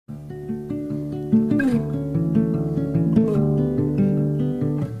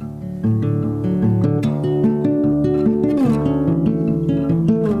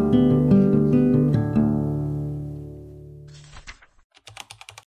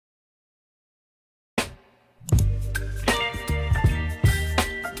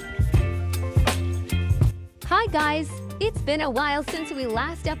guys! It's been a while since we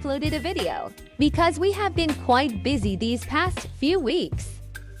last uploaded a video because we have been quite busy these past few weeks.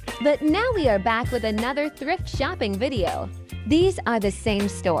 But now we are back with another thrift shopping video. These are the same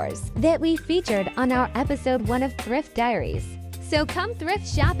stores that we featured on our episode 1 of Thrift Diaries. So come thrift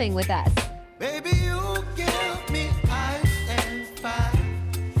shopping with us. Baby, you give me ice and fire.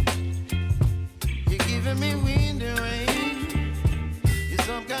 You're giving me wind and rain. You're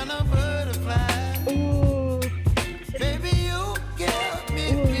some kind of butterfly. Ooh. Baby, you give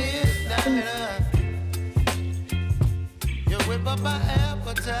me midnight. You whip up my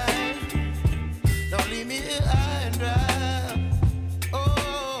appetite. Don't leave me here high and dry.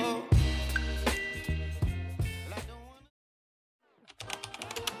 Oh.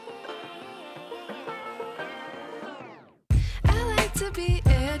 I like to be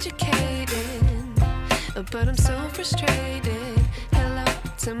educated, but I'm so frustrated. Hello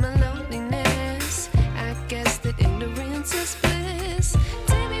to my loneliness. I guess that ignorance is bliss.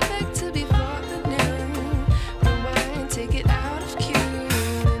 Take me back to before the new. Rewind, take it out of cue.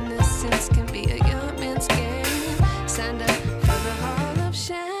 Innocence can be a young man's game. Signed up for the hall of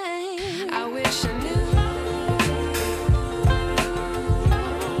shame. I wish I knew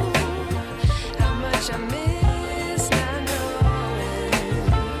how much I miss not knowing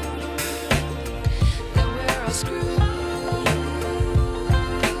that we're all screwed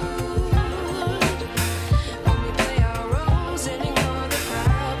when we play our roles and ignore the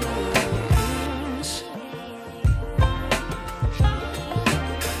problems.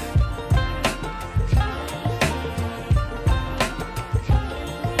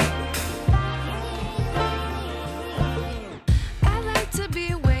 I like to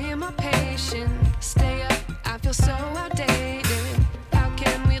be weighing my patience. Stay up, I feel so outdated. How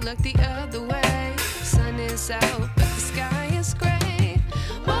can we look the other way? Sun is out, but the sky is gray.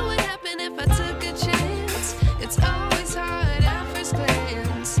 What would happen if I took a chance? It's always hard at first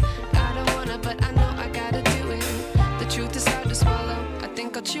glance. I don't wanna, but I know I gotta do it. The truth is hard to swallow, I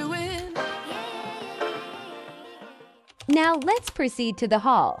think I'll chew it. Now let's proceed to the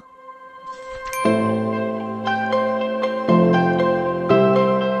haul.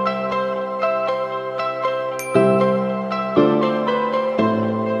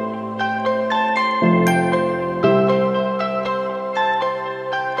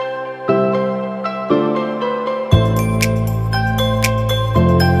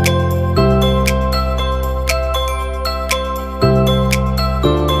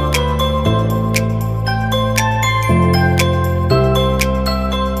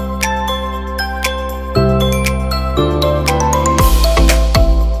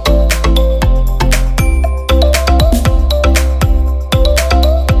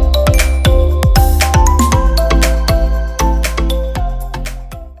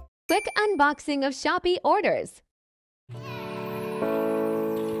 Quick unboxing of Shopee orders.